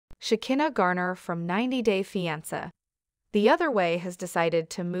Shekinah Garner from 90 Day Fiancé. The other way has decided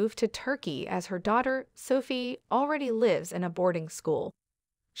to move to Turkey as her daughter, Sophie, already lives in a boarding school.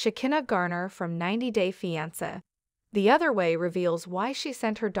 Shekinah Garner from 90 Day Fiancé. The other way reveals why she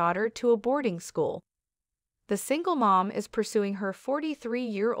sent her daughter to a boarding school. The single mom is pursuing her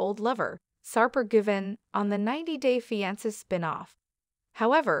 43-year-old lover, Sarper Güven, on the 90 Day Fiancé spin-off.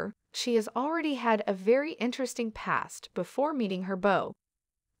 However, she has already had a very interesting past before meeting her beau.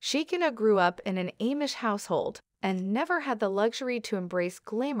 Shekinah grew up in an Amish household and never had the luxury to embrace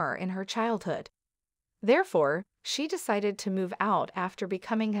glamour in her childhood. Therefore, she decided to move out after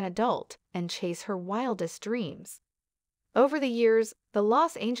becoming an adult and chase her wildest dreams. Over the years, the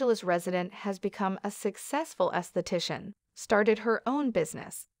Los Angeles resident has become a successful esthetician, started her own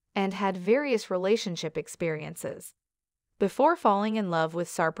business, and had various relationship experiences. Before falling in love with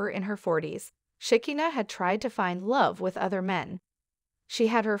Sarper in her 40s, Shekinah had tried to find love with other men. She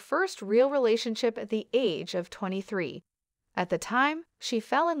had her first real relationship at the age of 23. At the time, she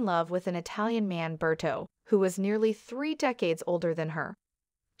fell in love with an Italian man, Berto, who was nearly 3 decades older than her.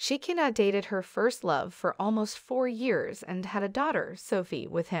 Shekinah dated her first love for almost 4 years and had a daughter, Sophie,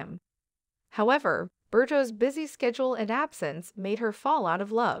 with him. However, Berto's busy schedule and absence made her fall out of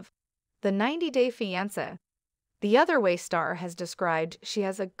love. The 90 Day Fiancé. The Other Way star has described she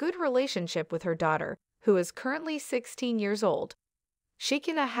has a good relationship with her daughter, who is currently 16 years old.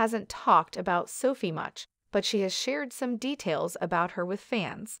 Shekinah hasn't talked about Sophie much, but she has shared some details about her with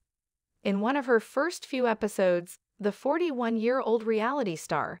fans. In one of her first few episodes, the 41-year-old reality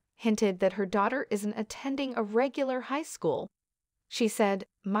star hinted that her daughter isn't attending a regular high school. She said,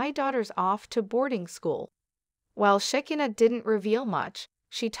 "My daughter's off to boarding school." While Shekinah didn't reveal much,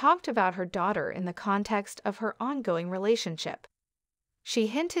 she talked about her daughter in the context of her ongoing relationship. She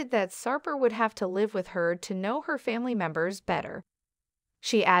hinted that Sarper would have to live with her to know her family members better.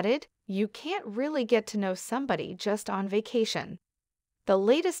 She added, "You can't really get to know somebody just on vacation." The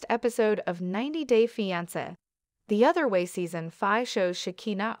latest episode of 90 Day Fiancé. The Other Way Season 5 shows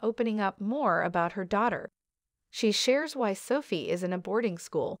Shekinah opening up more about her daughter. She shares why Sophie is in a boarding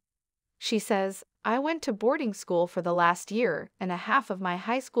school. She says, "I went to boarding school for the last year and a half of my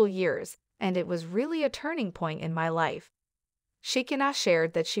high school years, and it was really a turning point in my life." Shekinah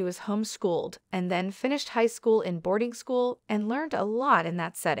shared that she was homeschooled and then finished high school in boarding school and learned a lot in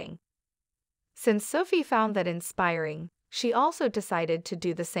that setting. Since Sophie found that inspiring, she also decided to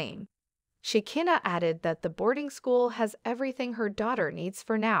do the same. Shekinah added that the boarding school has everything her daughter needs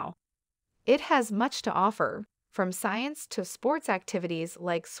for now. It has much to offer, from science to sports activities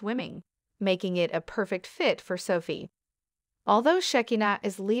like swimming, making it a perfect fit for Sophie. Although Shekinah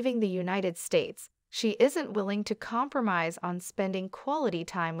is leaving the United States, she isn't willing to compromise on spending quality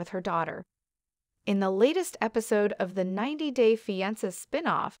time with her daughter. In the latest episode of the 90 Day Fiancé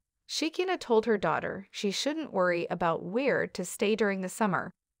spin-off, Shekinah told her daughter she shouldn't worry about where to stay during the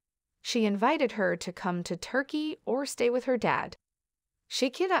summer. She invited her to come to Turkey or stay with her dad.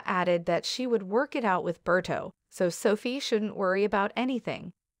 Shekinah added that she would work it out with Berto, so Sophie shouldn't worry about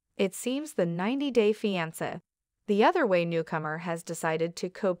anything. It seems the 90 Day Fiancé. The Other Way newcomer has decided to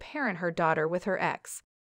co-parent her daughter with her ex.